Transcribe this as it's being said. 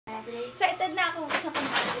ayan. Excited na ako sa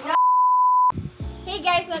pangalan. Hey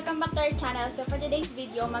guys! Welcome back to our channel. So for today's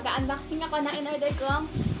video, mag-unboxing ako ng in-order kong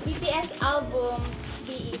BTS album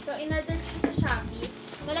BE. So in-order ko sa Shopee.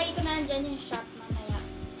 Nalagay ko na nandyan yung shop mamaya.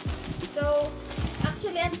 So,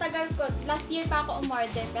 actually, ang tagal ko. Last year pa ako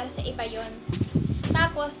umorder, pero sa iba yun.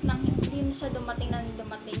 Tapos, nang hindi na siya dumating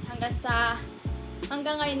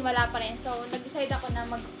hanggang ngayon wala pa rin. So, nag-decide ako na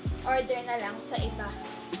mag-order na lang sa iba.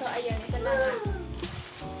 So, ayun, ito na nga.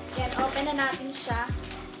 Yan, open na natin siya.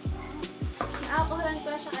 Na-alcoholan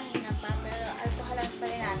ko na siya kanina pa, pero alcoholan pa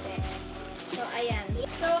rin natin. So, ayan.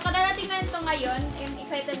 So, kadarating na ito ngayon.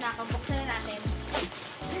 Excited na ako. Buksan na natin.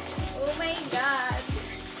 Oh my God!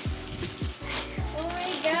 Oh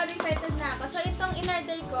my God! Excited na ako. So, itong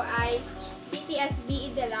in-order ko ay BTS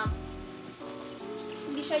BE Deluxe.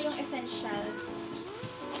 Hindi siya yung essential.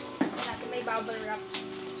 Natin may bubble wrap.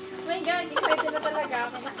 Oh my God! Excited na talaga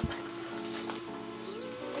ako.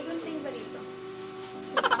 May gunting ba dito?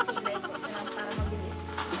 Yung pangkilay ko. Para mabilis.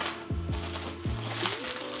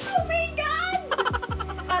 Oh my God!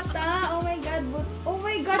 Ata! Oh my God! Oh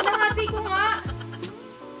my God! Nahati ko nga!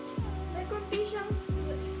 May kunti siyang...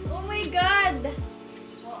 Oh my God!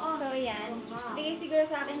 So, ayan. Bigay siguro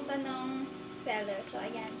sa akin ito ng seller. So,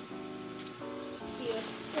 ayan. Cute.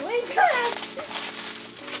 Oh my God!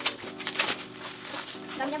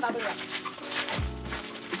 Dami niyang bubble wrap.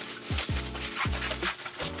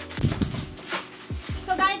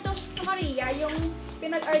 So, ganito sa Korea, yung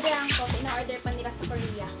pinag-orderan ko, pina-order pa nila sa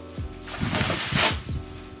Korea.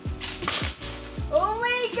 Oh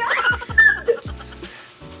my God!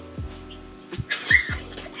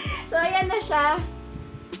 So, ayan na siya.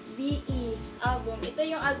 BE album. Ito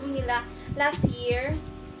yung album nila last year.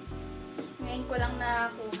 Ngayon ko lang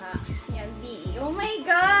nakuha. Yan, BE. Oh my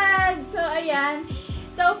God! So, ayan.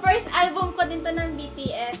 So, first album ko din to ng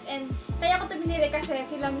BTS. And, kaya ko to binili kasi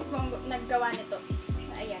sila mismo ang naggawa nito.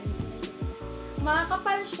 So, ayan.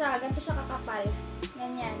 Makakapal siya. Ganito siya kakapal.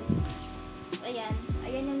 Ganyan. So, ayan.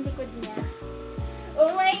 Ayan yung likod niya.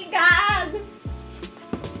 Oh my God!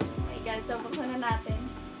 Oh my God. So, buksan na natin.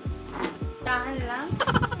 Tahan lang.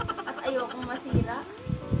 At ayokong masira.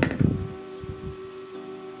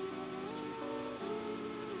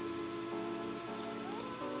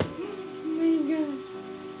 Oh my God.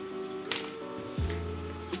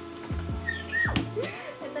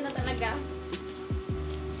 Ito na talaga.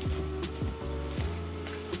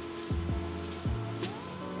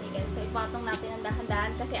 Oh my God. So, ipatong natin ang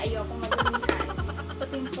dahan-dahan kasi ayokong magulihan.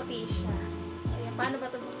 Puting-puti siya. Ayan, paano ba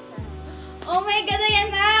ito buksan? Oh my God! Ayan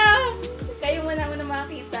na! Kayo muna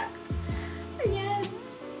makita. Ayan.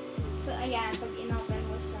 So, ayan. Pag in-open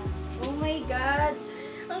mo siya. Oh my God!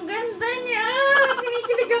 Ang ganda niya!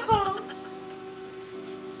 Kinikilig ako!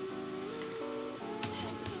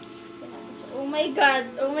 Oh my God!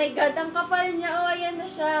 Oh my God! Ang kapal niya! Oh, ayan na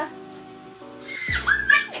siya! Oh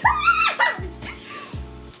my God!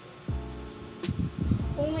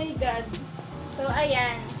 Oh my God! So,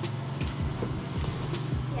 ayan.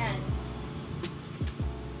 Yan.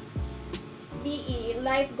 BE,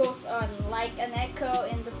 life goes on, like an echo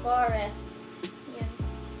in the forest. Yan.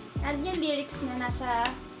 And yung lyrics na nasa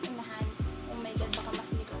unahan. Oh my God, baka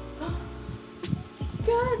masira. Oh my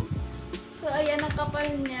God! So, ayan, ang kapal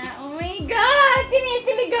niya. Oh my God!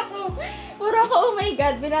 Tinitilig ako! Puro ako, oh my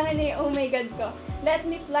God. Bilangin niya yung oh my God ko. Let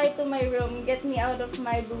me fly to my room, get me out of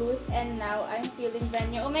my blues, and now I'm feeling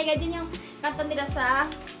brand new. Oh my God, yun yung kanta nila sa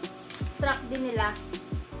track din nila.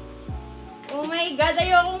 Oh my God,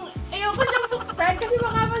 ayoko siyang buksan kasi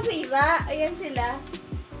baka masira. Ayan sila.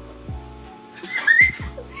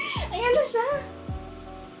 Ayan na siya.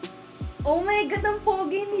 Oh my God, ang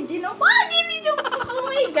pogi ni Jin. Ang pogi ni Jungkook. Oh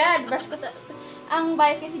my God. Brush ko ang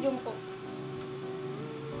bias kasi Jungkook.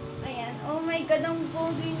 Ayan. Oh my God, ang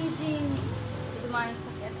pogi ni Jin. Dumaan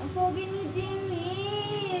sa sakit. Ang pogi ni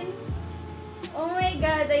Jimin. Oh my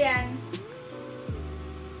God, ayan.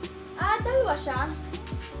 Ah, dalawa siya.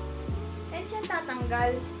 Ayan siya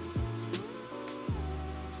tatanggal.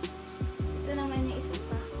 Ito naman yung isa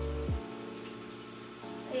pa.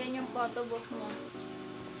 Ayan yung photobook niya.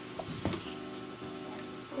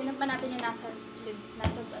 Tignan pa natin yung nasa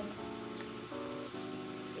ano.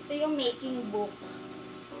 Ito yung making book.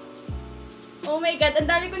 Oh my God, ang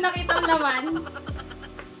dami ko nakitang laman.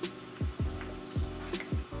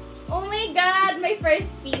 Oh my God, my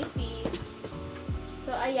first PC.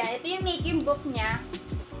 So, ayan. Ito yung making book niya.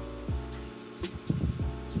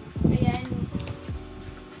 Ayan.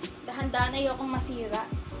 Dahan-dahan ayokong masira.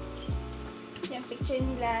 Yung picture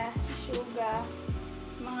nila, si Suga.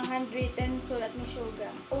 Mga handwritten sulat ni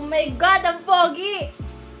Suga. Oh my God, ang pogi!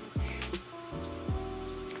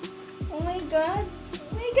 Oh my God!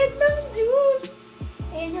 Oh my God,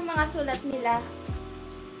 mga sulat nila.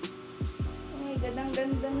 Oh my God, ang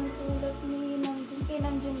ganda ng sulat ni Namjoon. Kay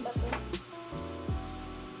Namjoon ba to?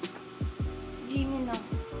 Si Jimin, no?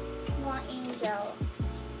 Mga angel.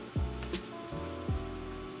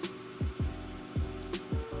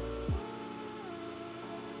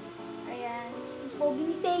 Ayan. Pogi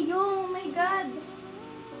ni Taeyong. Oh my God.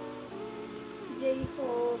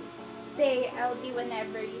 J-Hope. Stay. I'll be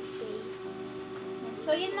whenever you stay.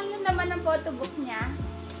 So, yun lang yung laman ng photobook niya.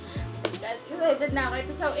 Excited na ako.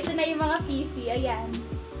 Ito na yung mga PC. Ayan.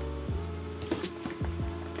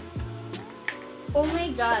 Oh my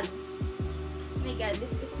God. Oh my God.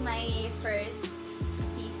 This is my first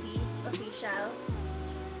PC. Official.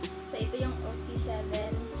 So, ito yung OT7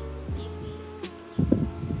 PC.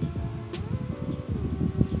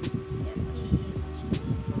 Ayan, PE.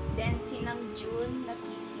 Then, si Namjoon na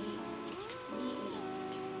PC. BE.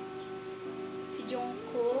 Si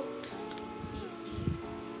𝐋𝐄𝐓'𝐒 PC.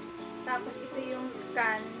 Tapos, ito yung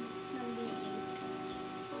scan ng BE.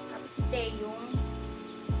 Tapos, si Taeyong.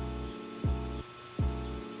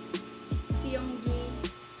 Si Younggi.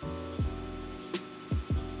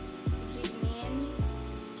 Jimin.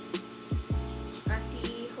 Tsaka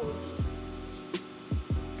si Hobi.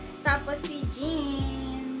 Tapos, si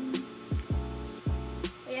Jin.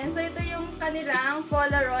 Ayan, so ito yung kanilang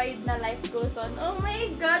Polaroid na Life Goes On. Oh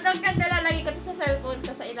my God! Ang ganda, lalagay ko ito sa cellphone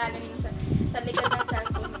ko, sa ilalim sa likod ng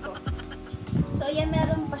cellphone ko. So, ayan,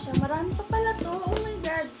 meron pa siya. Marami pa pala to. Oh my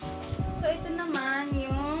God! So, ito naman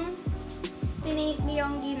yung pinaint ni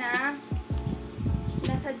Younggi na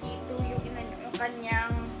nasa dito yung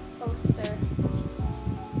kanyang poster.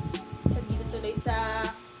 So, dito tuloy sa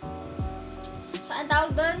ang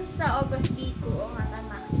tawag doon? Sa August dito. O nga,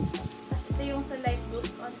 tama. Tapos, ito yung sa Life Goes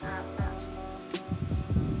On ata.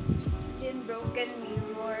 Then, Broken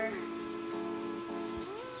Mirror.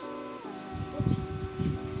 Oops.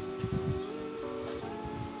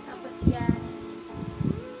 Tapos, yan.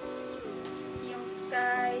 Yung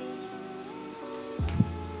sky.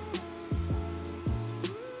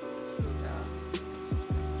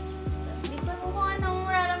 Hindi pa ko kung anong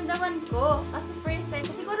nararamdaman ko. Kasi first time.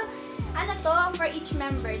 Kasi siguro, ano to, for each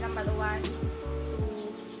member, number 1, 2,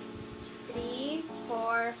 3,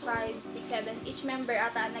 4, 5, 6, 7. Each member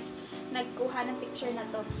ata nagkuha ng picture na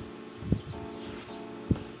to.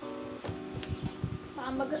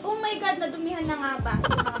 Oh my God, nadumihan na nga ba?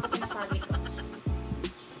 Ito na nga ba sinasabi ko?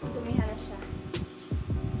 Nadumihan na siya.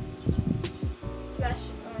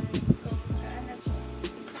 Flash on. Ano to?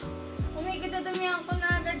 Oh my God, nadumihan ko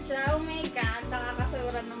na agad siya. Oh my God,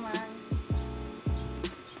 nakakasura naman.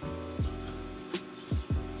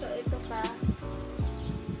 So, ito pa.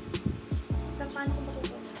 Ito, paano ko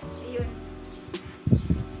makukuha? Ayun.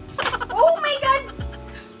 Oh my God!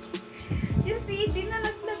 Yung CD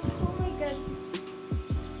nalaglag ko. Oh my God.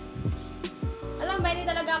 Alam ba,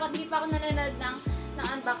 hindi pa ako nanonood ng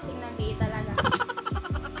unboxing ng BE talaga.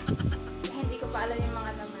 Hindi ko pa alam yung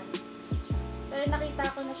mga laman. Pero nakita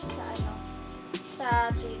ko na siya sa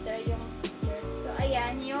sa Twitter, yung picture. So,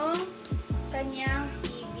 ayan yung kanyang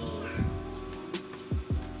CD.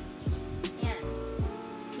 Ayan.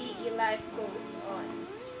 BE Life Goes On.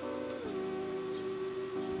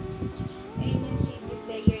 Ayan yung CD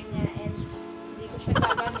player niya, and hindi ko siya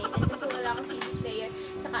gagamitin kasi wala akong CD player,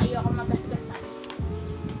 tsaka ayoko magasgasan.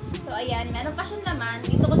 So, ayan, meron pa siyang laman.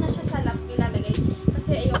 Dito ko na siya sa lap ilalagay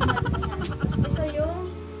kasi ayoko madumihan. Tapos, ito yung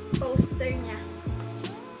poster niya.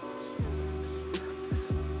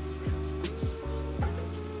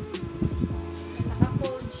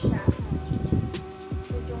 Naka-fold siya.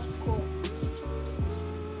 Ito yung 𝐋𝐄𝐓'𝐒.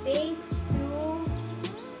 Thanks to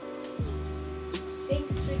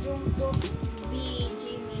𝐋𝐄𝐓'𝐒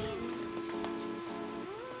Jimin.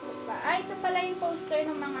 Ito pala yung poster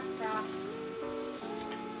ng mga track.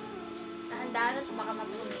 Nahandaan at baka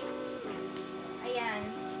mapuni. Ayan.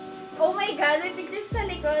 Oh my God! May pictures sa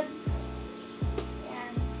likod.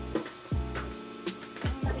 Ayan.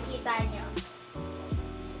 Ang nakikita nyo.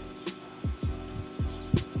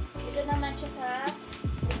 Ito naman siya sa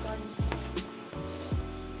likod.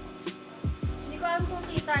 Hindi ko alam kung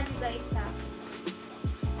kita nyo guys ha.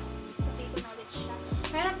 Tabi ko na ulit siya.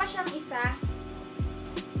 Meron pa siyang isa.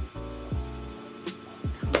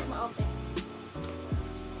 Ma-open.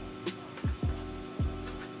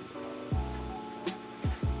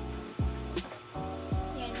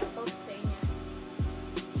 Yan yung poster niya.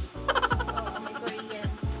 Oh, may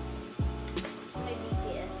Korean. May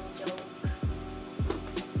BTS joke.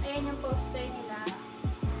 Ayan yung poster nila.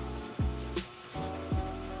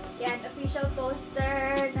 Yan, official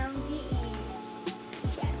poster ng BE.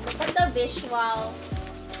 Yan, look at the visuals.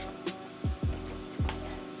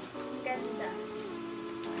 Yan, ganda.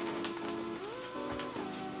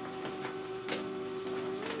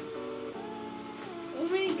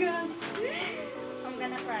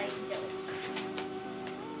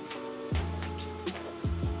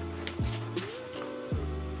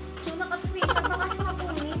 baka siya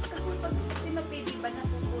mapunit. Kasi pag pinapay, diba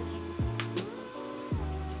napupunit.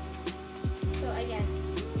 So, ayan.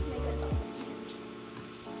 May ganito.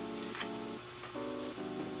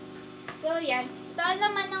 So, ayan. Ito ang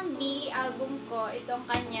laman ng BE album ko. Itong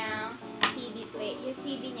kanyang CD play. Yung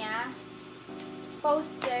CD niya.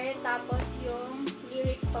 Poster. Tapos yung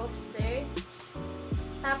lyric posters.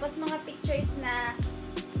 Tapos mga pictures na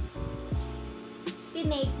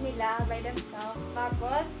tinake nila by themselves.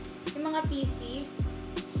 Tapos yung mga pieces.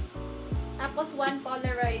 Tapos one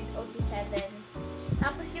Polaroid OP7.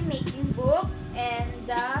 Tapos yung making book and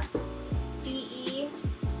the BE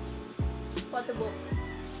photo book.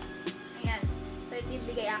 Ayan. So ito yung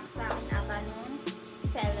bigay sa akin ata nung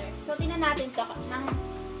seller. So tingnan natin to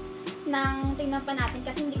tingnan pa natin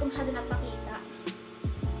kasi hindi ko masyado napakita.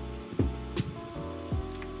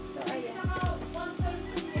 So ayan.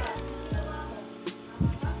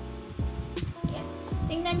 Ayan.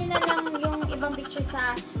 Tingnan nyo na lang yung ibang picture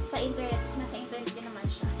sa internet kasi nasa internet din naman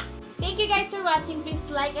siya. Thank you guys for watching.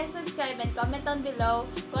 Please like and subscribe and comment down below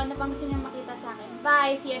kung ano pang gusto nyo makita sa akin.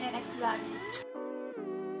 Bye! See you in the next vlog.